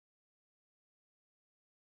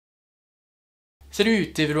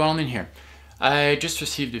Salut, David Wildman here. I just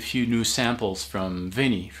received a few new samples from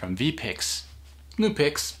Vinny from VPicks. New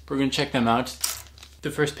picks, we're going to check them out.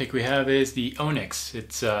 The first pick we have is the Onyx.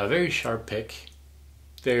 It's a very sharp pick.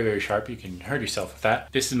 Very, very sharp. You can hurt yourself with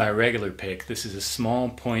that. This is my regular pick. This is a small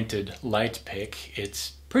pointed light pick.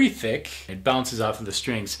 It's pretty thick. It bounces off of the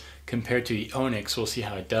strings. Compared to the Onyx, we'll see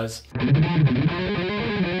how it does.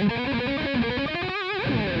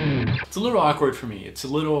 It's a little awkward for me. It's a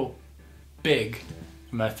little big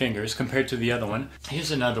in my fingers compared to the other one. Here's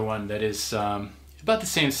another one that is about the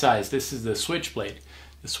same size. This is the Switchblade.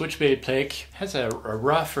 The Switchblade pick has a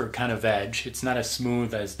rougher kind of edge. It's not as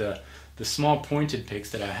smooth as the small pointed picks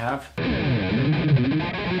that I have.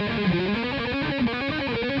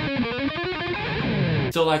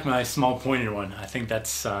 Still like my small pointed one. I think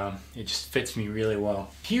that's it just fits me really well.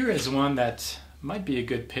 Here is one that might be a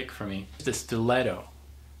good pick for me. The Stiletto.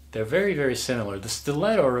 They're very, very similar. The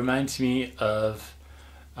Stiletto reminds me of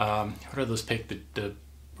what are those picks? The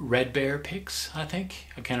Red Bear picks, I think.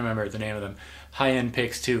 I can't remember the name of them. High-end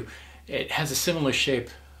picks too. It has a similar shape,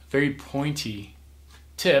 very pointy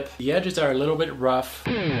tip. The edges are a little bit rough.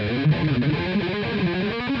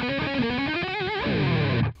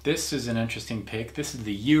 This is an interesting pick. This is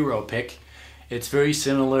the Euro pick. It's very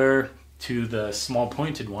similar to the small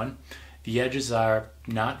pointed one. The edges are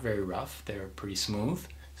not very rough. They're pretty smooth.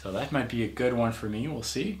 So that might be a good one for me. We'll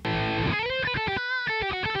see.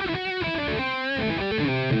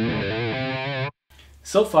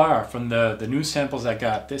 So far, from the new samples I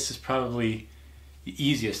got, this is probably the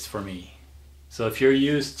easiest for me. So if you're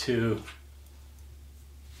used to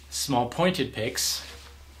small pointed picks,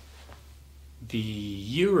 the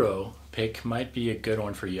Euro pick might be a good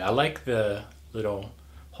one for you. I like the little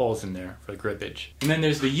holes in there for the grippage. And then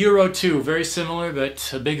there's the Euro 2, very similar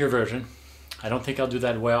but a bigger version. I don't think I'll do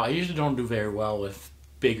that well. I usually don't do very well with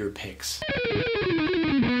bigger picks.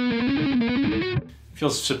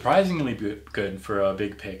 Feels surprisingly good for a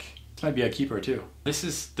big pick. This might be a keeper too. This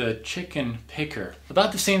is the Chicken Picker.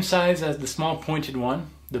 About the same size as the small pointed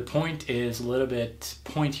one. The point is a little bit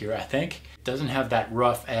pointier, I think. It doesn't have that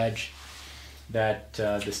rough edge that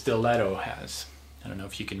the Stiletto has. I don't know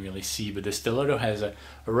if you can really see, but the Stiletto has a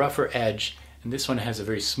rougher edge, and this one has a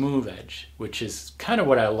very smooth edge, which is kind of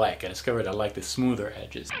what I like. I discovered I like the smoother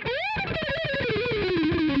edges.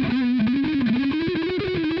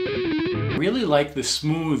 I really like the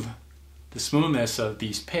smoothness of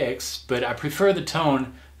these picks, but I prefer the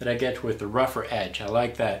tone that I get with the rougher edge. I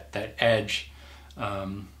like that edge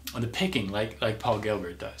on the picking, like Paul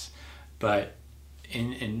Gilbert does. But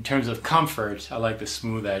in terms of comfort, I like the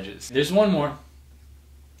smooth edges. There's one more.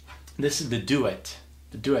 This is the Duet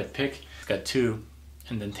pick. It's got two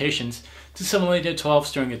indentations to simulate a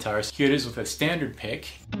 12-string guitar. Here it is with a standard pick.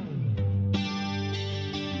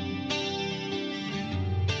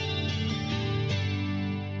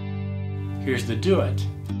 Here's the Duet.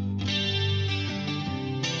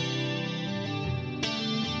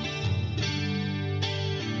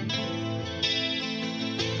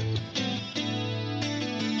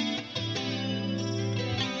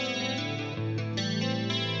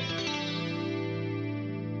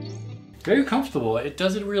 Very comfortable. It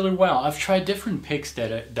does it really well. I've tried different picks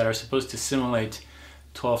that are supposed to simulate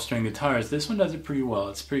 12-string guitars. This one does it pretty well.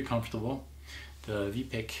 It's pretty comfortable. The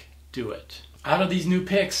VPick Duet. Out of these new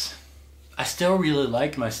picks, I still really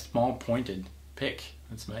like my small pointed pick.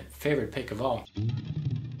 That's my favorite pick of all.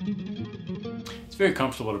 It's very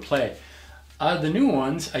comfortable to play. Out of the new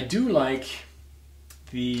ones, I do like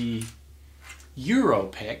the Euro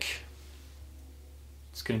pick.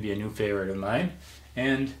 It's going to be a new favorite of mine.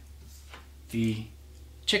 And the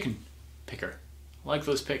Chicken Picker. I like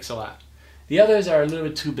those picks a lot. The others are a little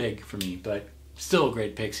bit too big for me, but still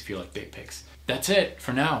great picks if you like big picks. That's it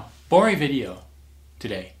for now. Boring video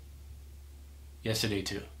today. Yesterday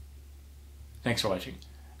too. Thanks for watching.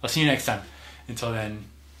 I'll see you next time. Until then,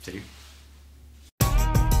 see you.